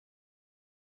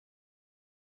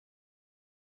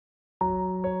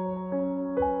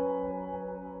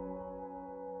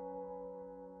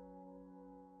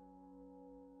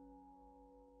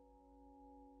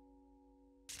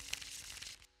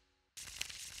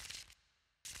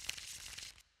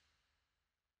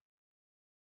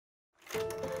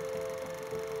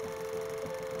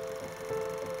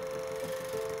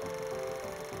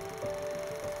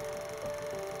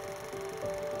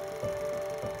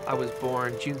was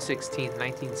born June 16,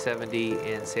 1970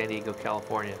 in San Diego,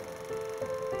 California.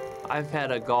 I've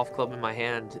had a golf club in my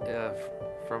hand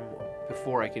from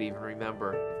before I could even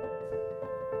remember.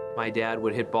 My dad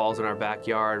would hit balls in our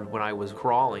backyard when I was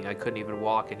crawling. I couldn't even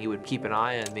walk, and he would keep an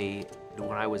eye on me.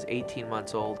 When I was 18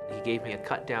 months old, he gave me a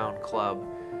cut-down club.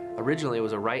 Originally, it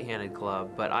was a right-handed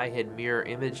club, but I had mirror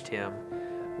imaged him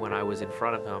when I was in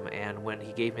front of him, and when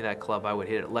he gave me that club, I would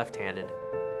hit it left-handed.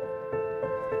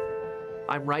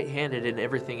 I'm right-handed in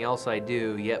everything else I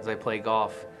do, yet I play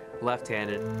golf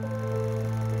left-handed.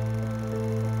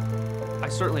 I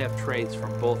certainly have traits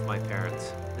from both my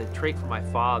parents. The trait from my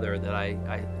father that I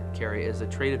carry is a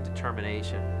trait of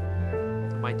determination.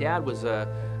 My dad was a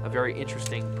very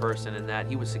interesting person in that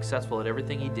he was successful at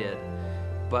everything he did,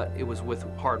 but it was with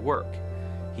hard work.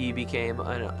 He became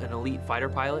an elite fighter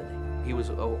pilot. He was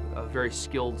a very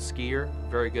skilled skier,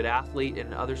 very good athlete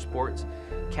in other sports,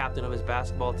 captain of his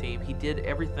basketball team. He did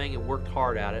everything and worked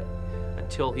hard at it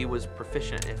until he was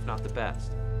proficient, if not the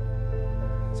best.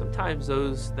 Sometimes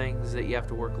those things that you have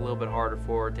to work a little bit harder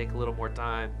for, take a little more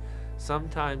time,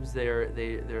 sometimes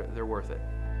they're worth it.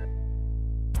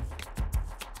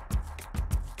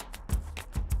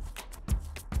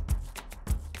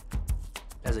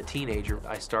 As a teenager,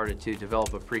 I started to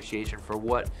develop appreciation for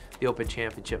what the Open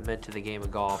Championship meant to the game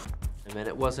of golf. And then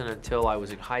it wasn't until I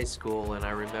was in high school and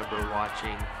I remember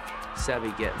watching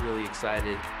Seve get really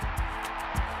excited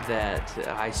that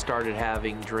I started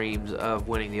having dreams of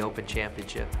winning the Open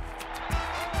Championship.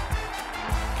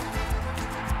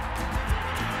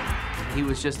 He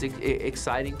was just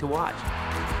exciting to watch.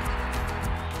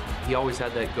 He always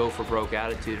had that go-for-broke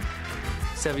attitude.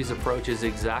 Seve's approach is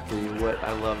exactly what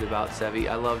I loved about Seve.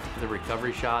 I loved the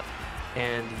recovery shot,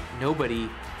 and nobody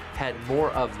had more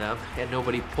of them, and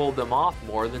nobody pulled them off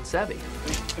more than Seve.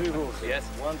 Three rules. Yes.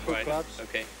 One, two right. claps.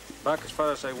 Okay. Back as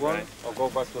far as I want, Right. or go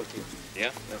back to a tee. Yeah,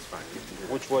 that's fine.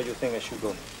 Which way you think I should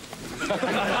go?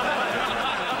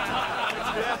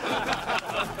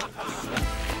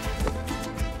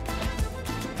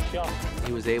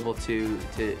 He was able to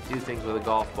do things with a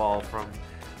golf ball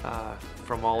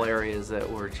from all areas that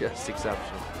were just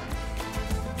exceptional.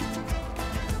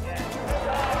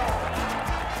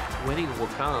 Winning will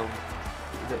come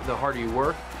the harder you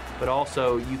work, but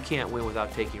also you can't win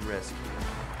without taking risks.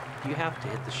 You have to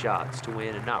hit the shots to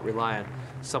win and not rely on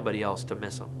somebody else to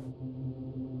miss them.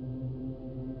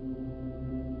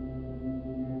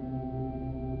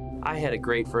 I had a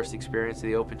great first experience at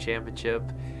the Open Championship.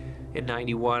 In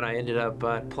 '91, I ended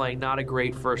up playing not a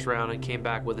great first round and came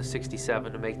back with a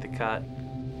 67 to make the cut.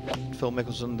 Phil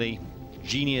Mickelson, the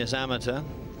genius amateur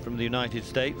from the United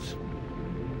States,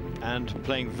 and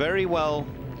playing very well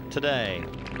today,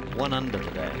 1 under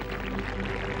today.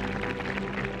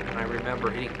 And I remember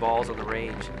hitting balls on the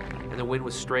range, and the wind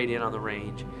was straight in on the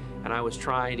range, and I was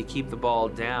trying to keep the ball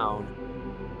down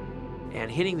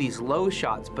and hitting these low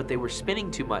shots, but they were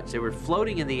spinning too much. They were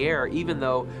floating in the air even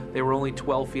though they were only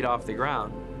 12 feet off the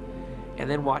ground. And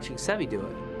then watching Seve do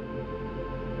it.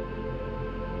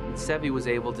 And Seve was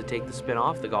able to take the spin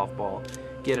off the golf ball,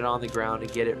 get it on the ground,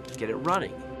 and get it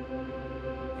running.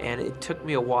 And it took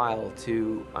me a while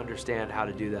to understand how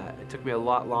to do that. It took me a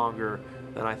lot longer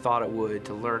than I thought it would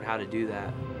to learn how to do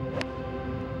that.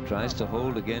 Tries to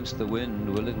hold against the wind.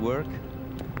 Will it work?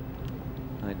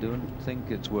 I don't think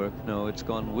it's worked. No, it's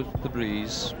gone with the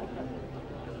breeze.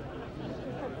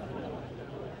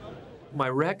 My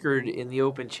record in the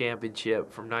Open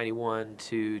Championship from '91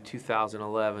 to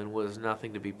 2011 was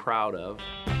nothing to be proud of.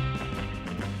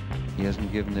 He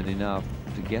hasn't given it enough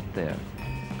to get there.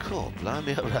 Cool,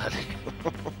 blimey, alright.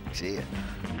 Dear.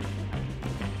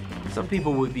 Some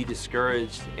people would be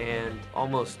discouraged and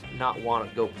almost not want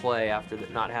to go play after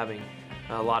not having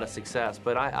a lot of success,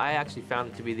 but I actually found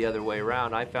it to be the other way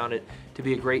around. I found it to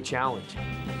be a great challenge.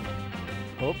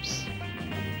 Oops.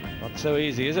 Not so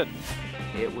easy, is it?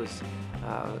 It was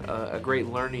a great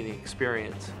learning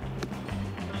experience.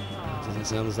 Doesn't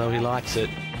sound as though he likes it.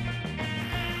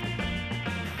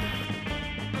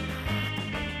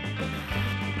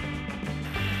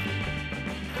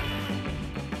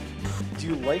 Do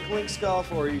you like links golf,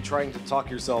 or are you trying to talk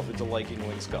yourself into liking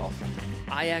links golf?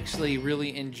 I actually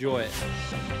really enjoy it.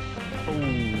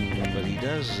 But he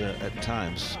does, at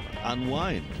times,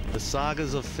 unwind. The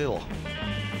sagas of Phil.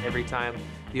 Every time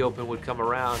the Open would come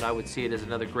around, I would see it as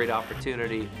another great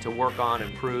opportunity to work on,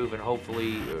 improve, and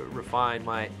hopefully refine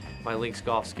my links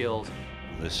golf skills.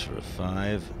 This for a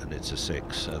 5, and it's a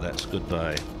 6, so that's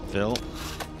goodbye, Phil.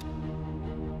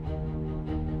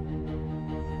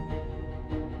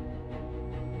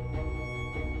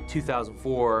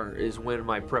 ...2004 is when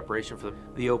my preparation for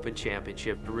the Open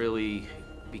Championship really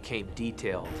became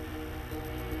detailed.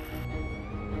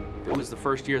 It was the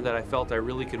first year that I felt I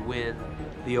really could win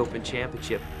the Open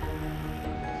Championship.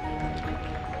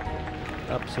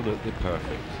 Absolutely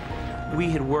perfect. We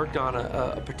had worked on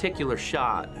a particular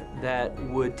shot that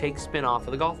would take spin off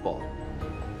of the golf ball.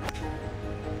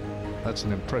 That's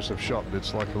an impressive shot.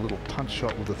 It's like a little punch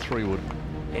shot with a 3-wood.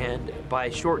 And by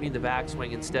shortening the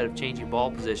backswing instead of changing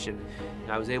ball position,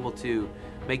 I was able to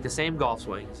make the same golf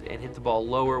swings and hit the ball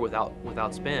lower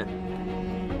without spin.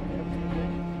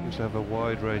 To have a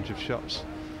wide range of shots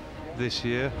this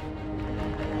year.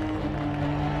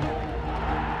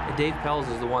 And Dave Pelz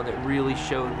is the one that really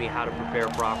showed me how to prepare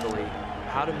properly,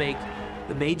 how to make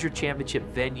the major championship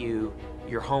venue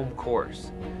your home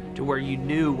course, to where you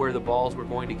knew where the balls were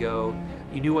going to go,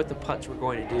 you knew what the putts were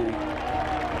going to do.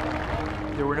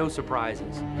 There were no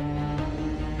surprises.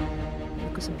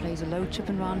 Mickelson plays a low chip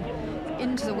and run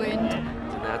into the wind.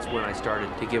 And that's when I started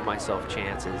to give myself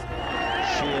chances.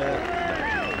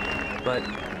 But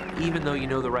even though you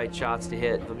know the right shots to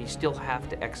hit them, you still have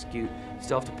to execute, you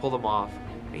still have to pull them off,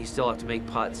 and you still have to make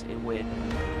putts and win.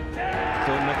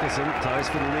 Phil Mickelson ties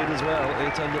for the lead as well,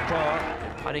 8 under par.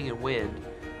 And putting and wind,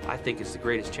 I think, is the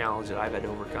greatest challenge that I've had to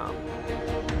overcome.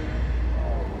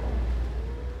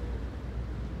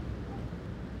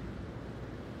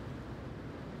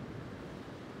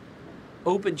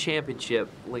 Open Championship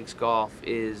links golf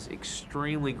is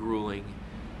extremely grueling,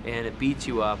 and it beats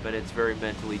you up, and it's very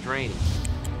mentally draining.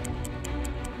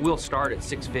 We'll start at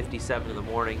 6:57 in the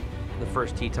morning, the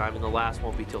first tee time, and the last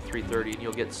won't be till 3:30, and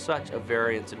you'll get such a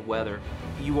variance in weather.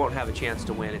 You won't have a chance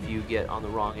to win if you get on the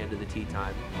wrong end of the tee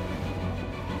time.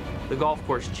 The golf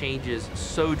course changes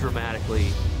so dramatically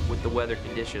with the weather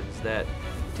conditions that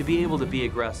to be able to be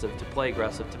aggressive, to play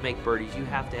aggressive, to make birdies, you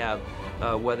have to have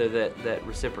weather that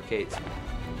reciprocates.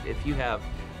 If you have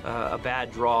a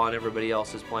bad draw and everybody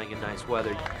else is playing in nice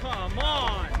weather, come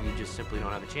on, you just simply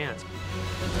don't have a chance.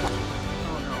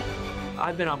 Oh, no.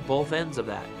 I've been on both ends of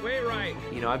that. Way right.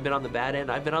 You know, I've been on the bad end,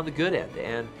 I've been on the good end,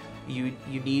 and you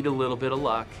need a little bit of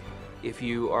luck if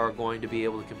you are going to be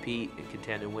able to compete and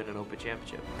contend and win an Open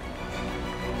Championship.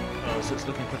 Oh, so it's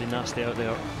looking pretty nasty out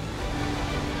there.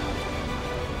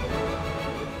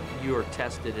 You are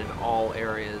tested in all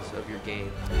areas of your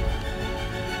game.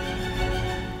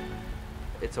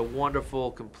 It's a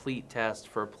wonderful, complete test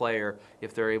for a player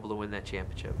if they're able to win that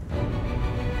championship.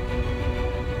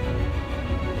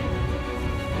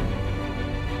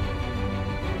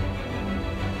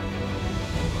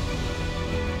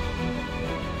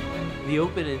 The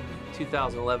Open in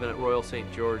 2011 at Royal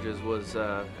St. George's was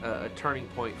a turning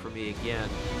point for me again.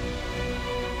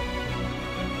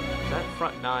 That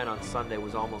front 9 on Sunday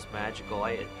was almost magical.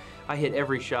 I hit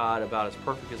every shot about as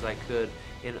perfect as I could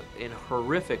in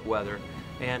horrific weather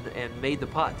and made the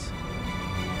putts.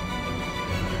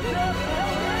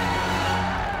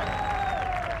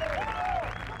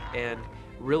 And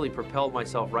really propelled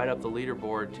myself right up the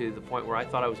leaderboard to the point where I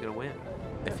thought I was going to win.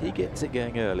 If he gets it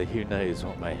going early, who knows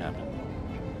what may happen.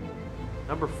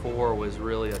 Number 4 was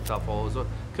really a tough hole. It was a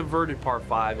converted par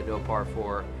 5 into a par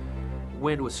 4.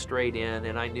 Wind was straight in,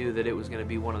 and I knew that it was going to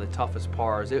be one of the toughest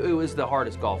pars. It was the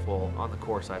hardest golf hole on the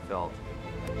course, I felt.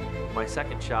 My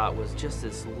second shot was just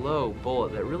this low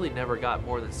bullet that really never got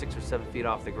more than 6 or 7 feet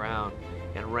off the ground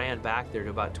and ran back there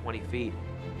to about 20 feet.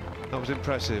 That was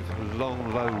impressive.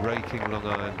 Long, low, raking long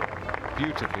iron.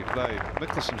 Beautifully played.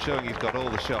 Mickelson showing he's got all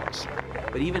the shots.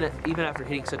 But even after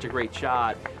hitting such a great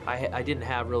shot, I didn't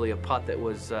have really a putt that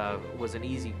was an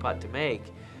easy putt to make,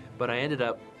 but I ended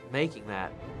up making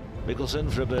that. Mickelson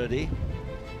for a birdie.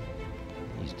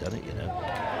 He's done it, you know.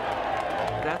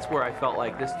 That's where I felt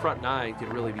like this front 9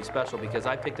 could really be special because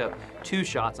I picked up 2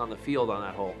 shots on the field on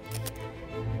that hole.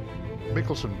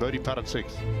 Mickelson, birdie putt at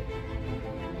 6.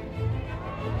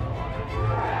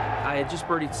 I had just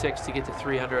birdied 6 to get to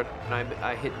 300, and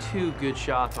I hit 2 good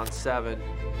shots on 7.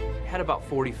 Had about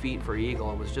 40 feet for eagle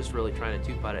and was just really trying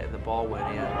to 2-putt it, and the ball went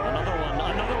in.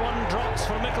 Another one drops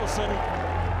for Mickelson.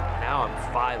 Now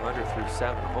I'm 5 under through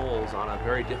 7 holes on a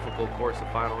very difficult course, the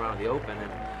final round of the Open,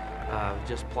 and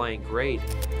just playing great.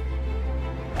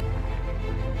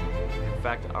 In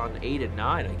fact, on 8 and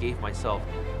 9, I gave myself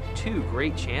 2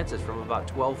 great chances from about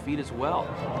 12 feet as well.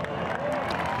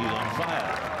 He's on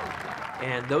fire.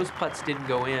 And those putts didn't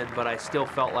go in, but I still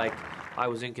felt like I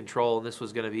was in control, and this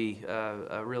was going to be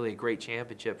really a great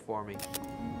championship for me.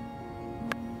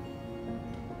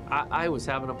 I was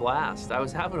having a blast. I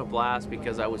was having a blast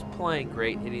because I was playing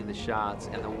great, hitting the shots,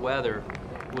 and the weather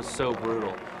was so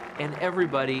brutal. And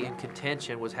everybody in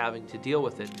contention was having to deal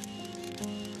with it.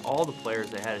 All the players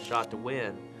that had a shot to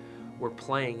win were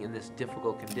playing in this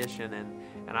difficult condition,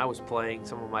 and and I was playing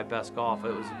some of my best golf.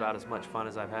 It was about as much fun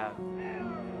as I've had. Oh,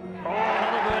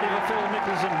 another birdie for Phil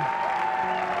Mickelson.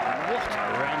 What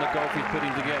a round of golf he's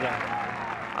putting together.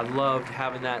 I loved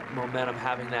having that momentum,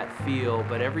 having that feel,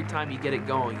 but every time you get it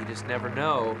going, you just never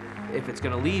know if it's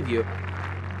going to leave you.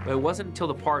 But it wasn't until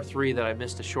the par 3 that I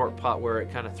missed a short putt where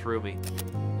it kind of threw me.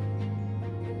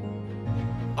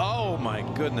 Oh my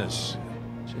goodness.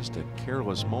 Just a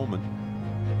careless moment.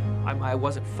 I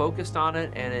wasn't focused on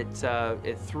it, and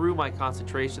it threw my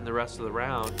concentration the rest of the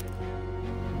round.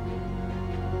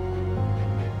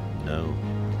 No.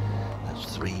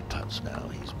 That's 3 putts now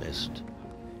he's missed.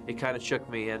 It kind of shook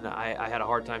me, and I had a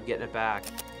hard time getting it back.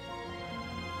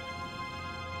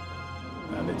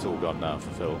 And it's all gone now for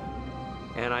Phil.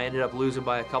 And I ended up losing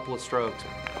by a couple of strokes.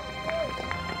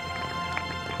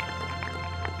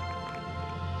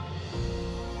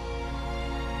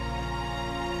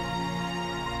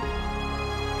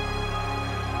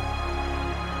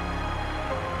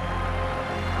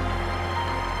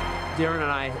 Darren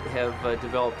and I have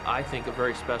developed, I think, a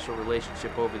very special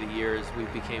relationship over the years. We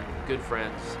became good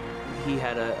friends. He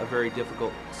had a very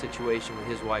difficult situation with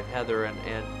his wife, Heather,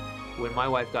 and when my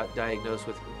wife got diagnosed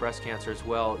with breast cancer as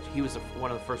well, he was one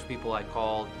of the first people I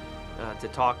called to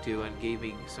talk to, and gave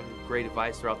me some great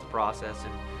advice throughout the process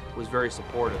and was very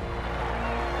supportive.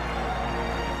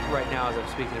 Right now, as I'm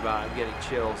speaking about it, I'm getting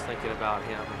chills thinking about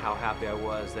him and how happy I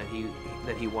was that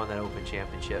he won that Open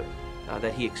Championship.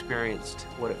 That he experienced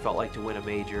what it felt like to win a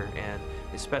major, and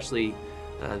especially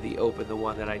the Open, the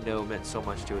one that I know meant so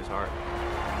much to his heart.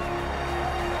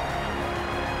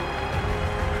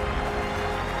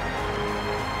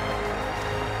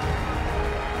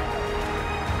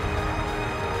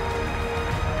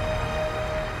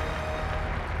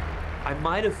 I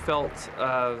might have felt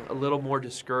a little more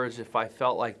discouraged if I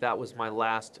felt like that was my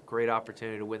last great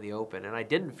opportunity to win the Open, and I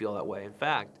didn't feel that way. In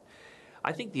fact,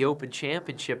 I think the Open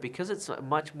Championship, because it's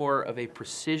much more of a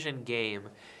precision game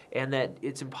and that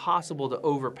it's impossible to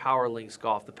overpower links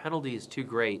golf, the penalty is too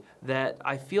great, that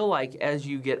I feel like as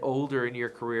you get older in your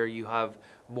career, you have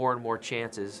more and more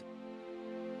chances.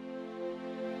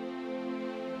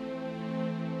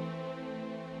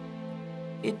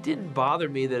 It didn't bother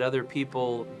me that other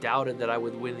people doubted that I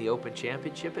would win the Open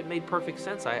Championship. It made perfect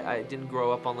sense. I didn't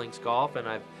grow up on links golf, and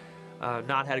I've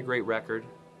not had a great record.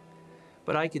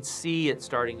 But I could see it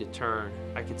starting to turn.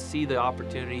 I could see the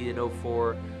opportunity in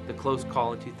 '04, the close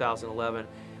call in 2011.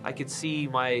 I could see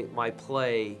my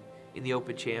play in the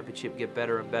Open Championship get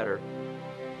better and better,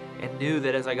 and knew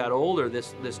that as I got older,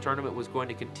 this tournament was going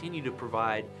to continue to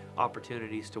provide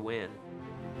opportunities to win.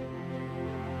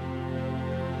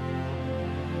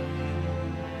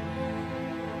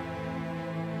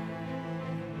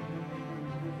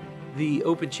 The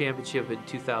Open Championship in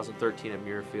 2013 at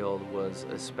Muirfield was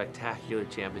a spectacular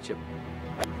championship.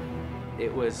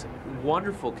 It was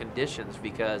wonderful conditions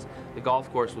because the golf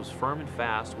course was firm and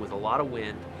fast with a lot of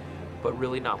wind, but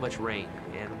really not much rain.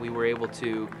 And we were able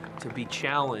to be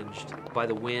challenged by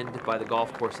the wind, by the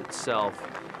golf course itself,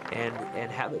 and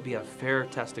have it be a fair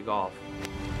test of golf.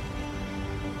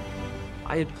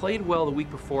 I had played well the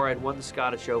week before. I'd won the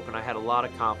Scottish Open. I had a lot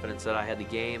of confidence that I had the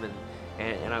game,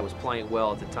 and I was playing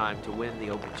well at the time to win the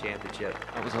Open Championship.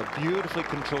 That was a beautifully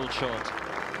controlled shot.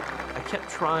 I kept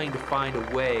trying to find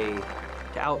a way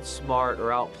to outsmart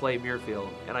or outplay Muirfield,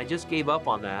 and I just gave up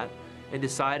on that and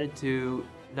decided to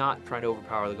not try to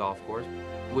overpower the golf course,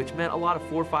 which meant a lot of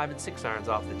 4, 5, and 6 irons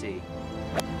off the tee,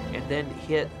 and then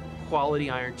hit quality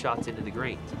iron shots into the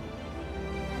greens.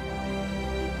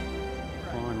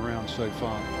 Fine round so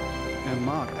far. And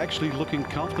Mark actually looking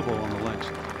comfortable on the links.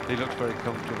 He looks very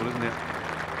comfortable, isn't it?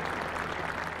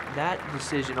 That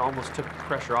decision almost took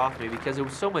pressure off me because it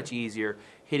was so much easier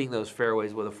hitting those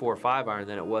fairways with a 4 or 5 iron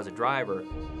than it was a driver.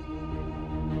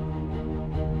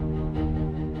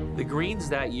 The greens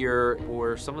that year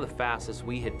were some of the fastest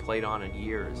we had played on in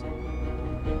years.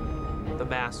 The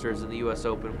Masters and the US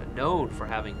Open are known for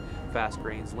having fast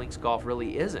greens. Links golf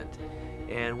really isn't.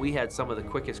 And we had some of the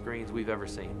quickest greens we've ever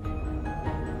seen.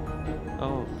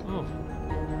 Oh,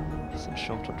 some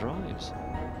shorter drives.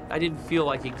 I didn't feel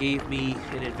like it gave me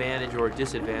an advantage or a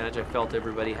disadvantage. I felt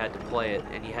everybody had to play it,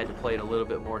 and you had to play it a little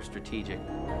bit more strategic.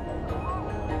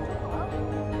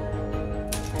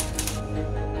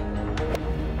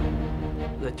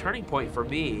 The turning point for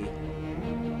me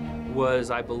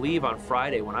was, I believe, on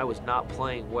Friday when I was not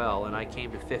playing well, and I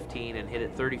came to 15 and hit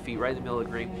it 30 feet right in the middle of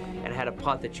the green and had a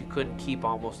putt that you couldn't keep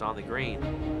almost on the green.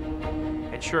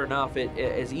 And sure enough,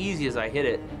 as easy as I hit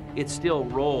it, it still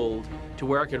rolled to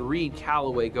where I could read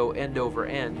Callaway go end over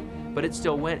end, but it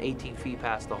still went 18 feet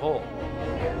past the hole.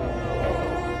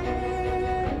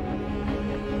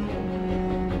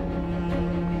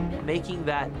 making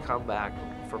that comeback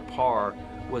for par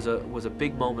was a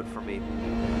big moment for me.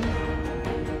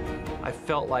 I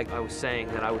felt like I was saying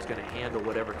that I was going to handle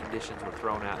whatever conditions were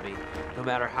thrown at me, no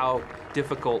matter how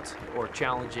difficult or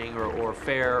challenging or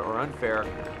fair or unfair.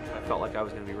 I felt like I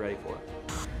was going to be ready for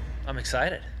it. I'm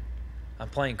excited. I'm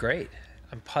playing great.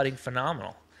 I'm putting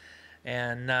phenomenal.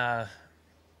 And I'm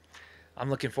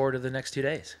looking forward to the next 2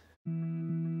 days.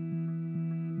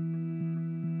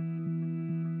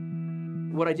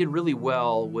 What I did really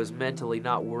well was mentally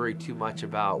not worry too much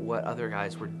about what other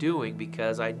guys were doing,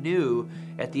 because I knew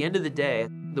at the end of the day,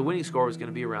 the winning score was going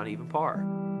to be around even par.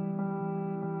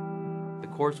 The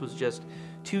course was just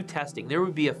too testing. There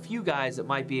would be a few guys that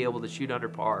might be able to shoot under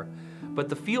par, but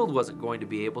the field wasn't going to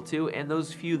be able to, and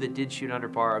those few that did shoot under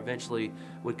par eventually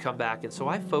would come back. And so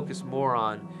I focused more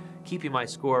on keeping my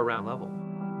score around level.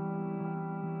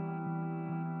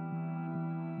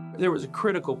 There was a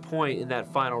critical point in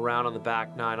that final round on the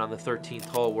back nine on the 13th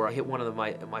hole where I hit one of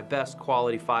my best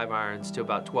quality 5-irons to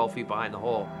about 12 feet behind the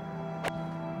hole.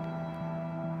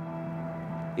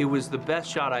 It was the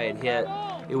best shot I had hit.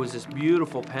 It was this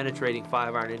beautiful penetrating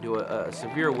 5-iron into a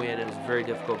severe wind, and it was a very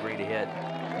difficult green to hit.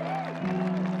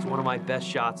 It's one of my best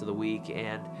shots of the week,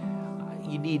 and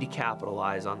you need to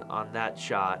capitalize on that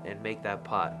shot and make that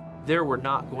putt. There were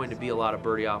not going to be a lot of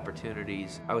birdie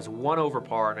opportunities. I was 1 over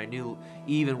par, and I knew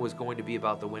even was going to be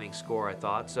about the winning score, I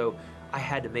thought, so I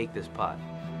had to make this putt.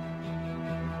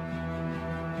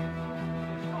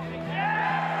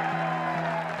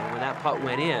 And when that putt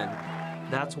went in,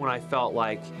 that's when I felt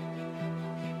like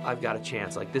I've got a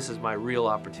chance, like this is my real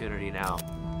opportunity now.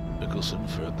 Mickelson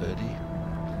for a birdie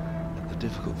at the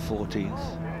difficult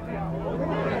 14th.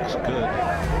 Looks good.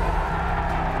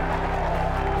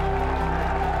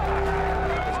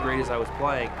 Great as I was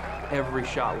playing, every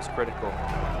shot was critical.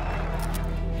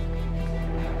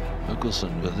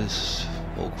 Mickelson with this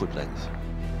awkward length.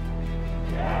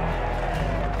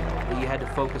 You had to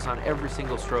focus on every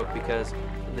single stroke because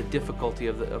of the difficulty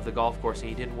of the golf course,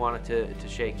 and you didn't want it to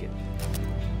shake it.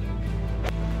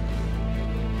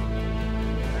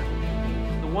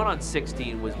 The one on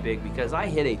 16 was big because I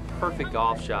hit a perfect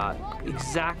golf shot,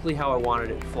 exactly how I wanted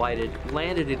it flighted,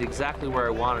 landed it exactly where I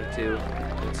wanted to,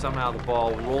 and somehow the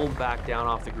ball rolled back down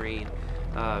off the green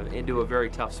into a very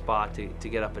tough spot to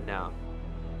get up and down.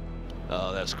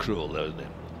 Oh, that's cruel, though, isn't it?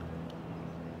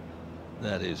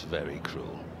 That is very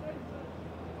cruel.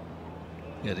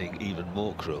 Getting even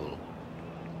more cruel.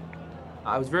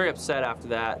 I was very upset after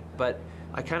that, but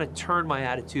I kind of turned my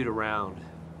attitude around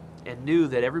and knew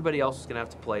that everybody else was going to have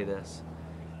to play this,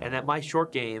 and that my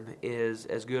short game is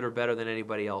as good or better than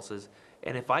anybody else's.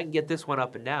 And if I can get this one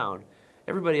up and down,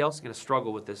 everybody else is going to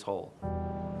struggle with this hole.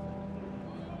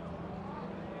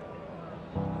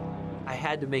 I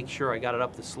had to make sure I got it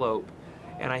up the slope,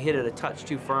 and I hit it a touch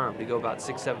too firm to go about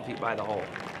 6-7 feet by the hole.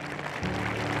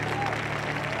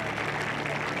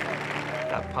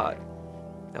 That putt,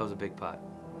 that was a big putt.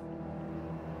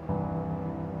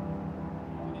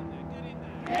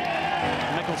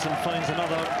 Mickelson finds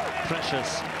another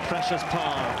precious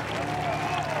par.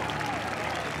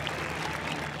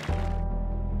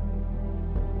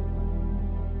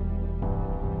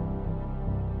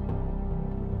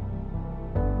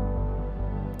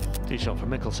 Tee shot for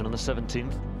Mickelson on the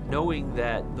 17th. Knowing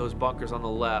that those bunkers on the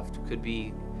left could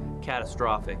be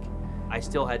catastrophic, I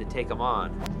still had to take them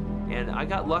on. And I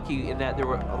got lucky in that there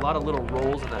were a lot of little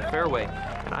rolls in that fairway,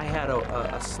 and I had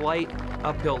a slight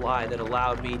uphill lie that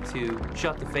allowed me to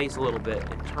shut the face a little bit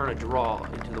and turn a draw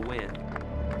into the wind.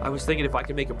 I was thinking if I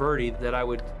could make a birdie that I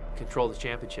would control the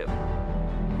championship.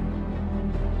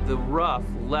 The rough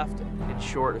left and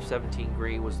short of 17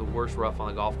 green was the worst rough on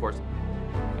the golf course.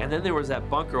 And then there was that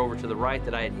bunker over to the right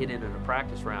that I had hit in a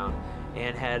practice round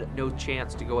and had no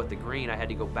chance to go at the green. I had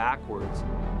to go backwards.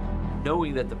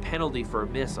 Knowing that the penalty for a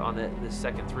miss on this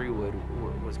second 3-wood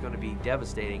was going to be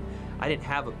devastating, I didn't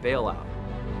have a bailout.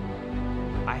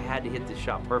 I had to hit this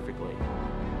shot perfectly.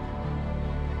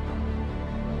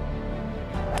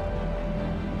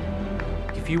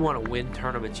 If you want to win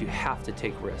tournaments, you have to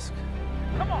take risks.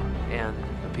 Come on. And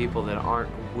the people that aren't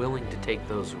willing to take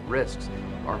those risks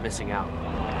are missing out.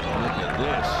 Look at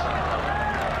this.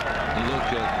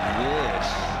 Look at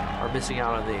this. Are missing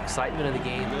out on the excitement of the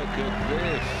game. Look at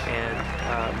this.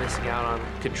 And missing out on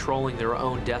controlling their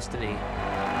own destiny.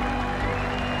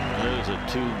 Those are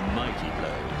two mighty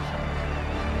blows.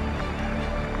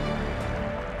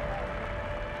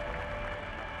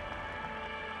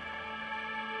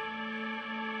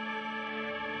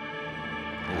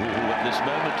 Ooh, at this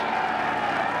moment,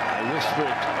 I whisper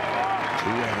it to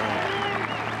your heart.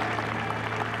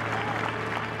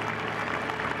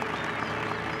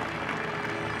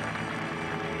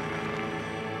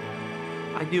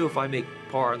 I knew if I make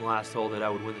par in the last hole that I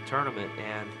would win the tournament,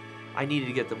 and I needed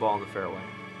to get the ball in the fairway.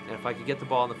 And if I could get the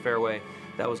ball in the fairway,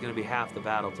 that was going to be half the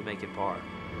battle to make it par.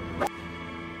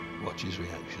 Watch his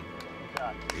reaction.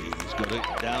 He's got it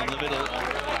down the middle.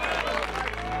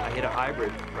 I hit a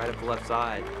hybrid right up the left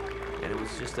side, and it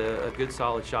was just a good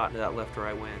solid shot into that left to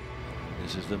right wind.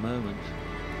 This is the moment.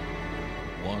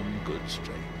 One good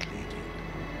straight lead.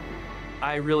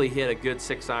 I really hit a good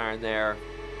 6-iron there,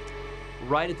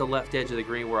 right at the left edge of the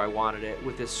green where I wanted it,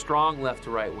 with this strong left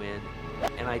to right wind,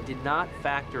 and I did not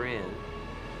factor in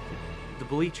the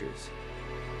bleachers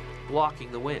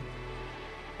blocking the wind.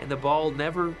 And the ball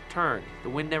never turned. The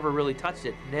wind never really touched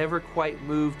it, never quite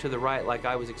moved to the right like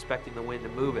I was expecting the wind to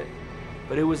move it.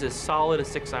 But it was as solid a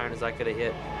 6-iron as I could have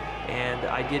hit, and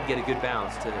I did get a good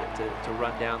bounce to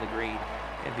run down the green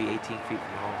and be 18 feet from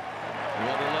home.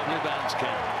 What a lovely bounce,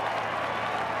 Ken.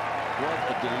 What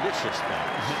a delicious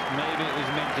bounce. Maybe it was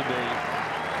meant to be.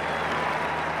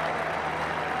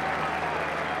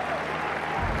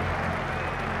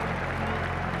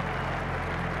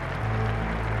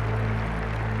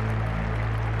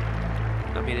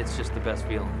 I mean, it's just the best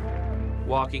feeling.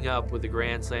 Walking up with the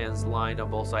grandstands lined on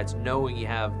both sides, knowing you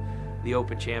have the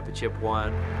Open Championship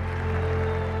won,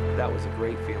 that was a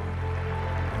great feeling.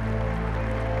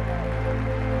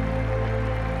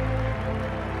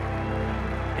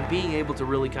 And being able to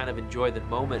really kind of enjoy the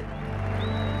moment.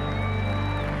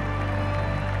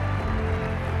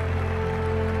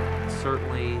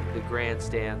 Certainly the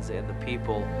grandstands and the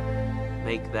people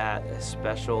make that a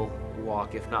special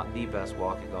walk, if not the best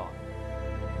walk in golf.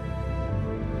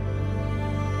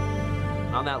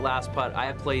 On that last putt, I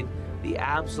had played the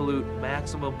absolute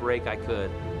maximum break I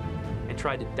could and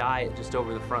tried to die it just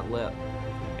over the front lip.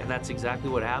 And that's exactly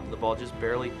what happened. The ball just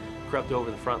barely crept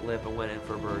over the front lip and went in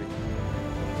for a birdie.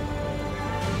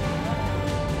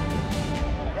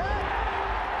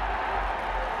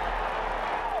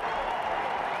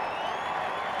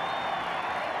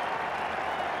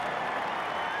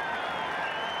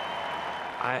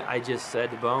 I just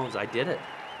said to Bones, I did it.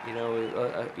 You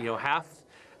know, half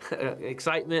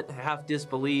excitement, half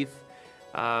disbelief,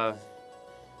 and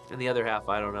the other half,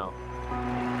 I don't know.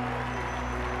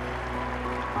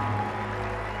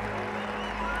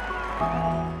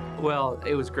 Well,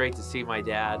 it was great to see my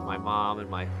dad, my mom, and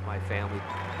my family.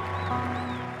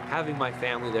 Having my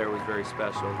family there was very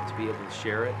special to be able to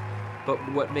share it. But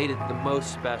what made it the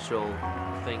most special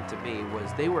thing to me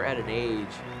was they were at an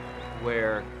age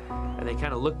where, and they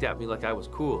kind of looked at me like I was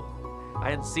cool. I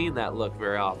hadn't seen that look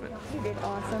very often. You did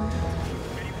awesome.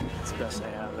 It's the best I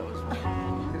have. That was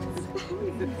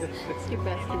Your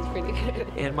best is pretty good.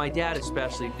 And my dad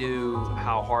especially knew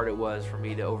how hard it was for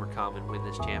me to overcome and win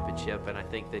this championship, and I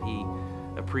think that he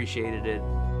appreciated it.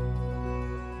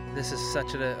 This is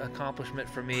such an accomplishment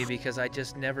for me because I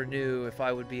just never knew if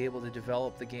I would be able to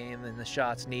develop the game and the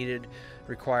shots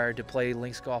required to play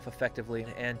links golf effectively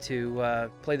and to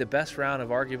play the best round of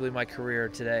arguably my career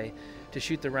today. To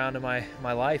shoot the round of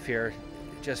my life here,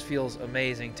 it just feels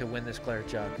amazing to win this Claret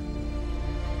Jug.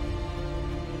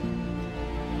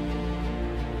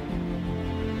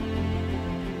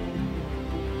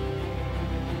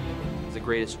 The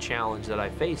greatest challenge that I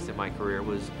faced in my career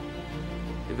was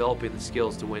developing the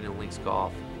skills to win in links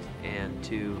golf and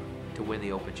to win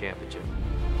the Open Championship.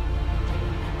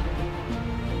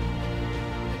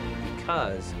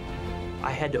 Because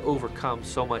I had to overcome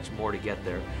so much more to get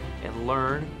there and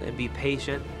learn and be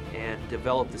patient and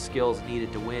develop the skills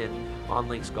needed to win on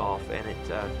links golf, and it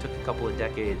took a couple of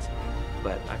decades,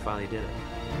 but I finally did it.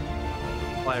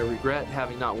 I regret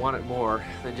having not won it more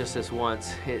than just this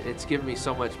once. It's given me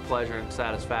so much pleasure and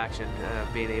satisfaction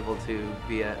being able to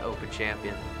be an Open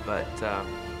champion. But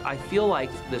I feel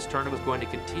like this tournament is going to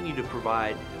continue to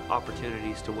provide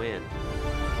opportunities to win.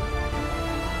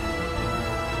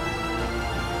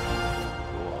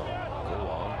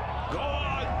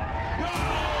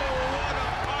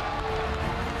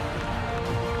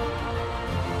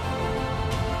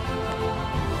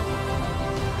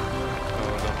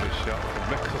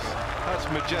 That's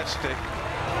majestic.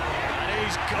 And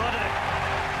he's got it.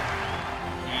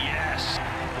 Yes.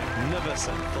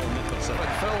 Magnificent Phil Mickelson.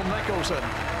 But Phil Mickelson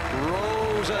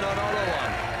rolls in another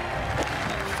one.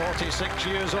 46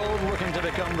 years old, looking to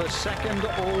become the second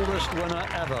oldest winner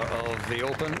ever of the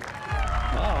Open.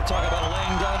 Oh, talk about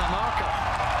laying down a marker.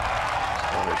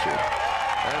 Astonishing.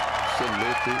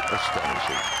 Absolutely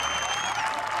astonishing.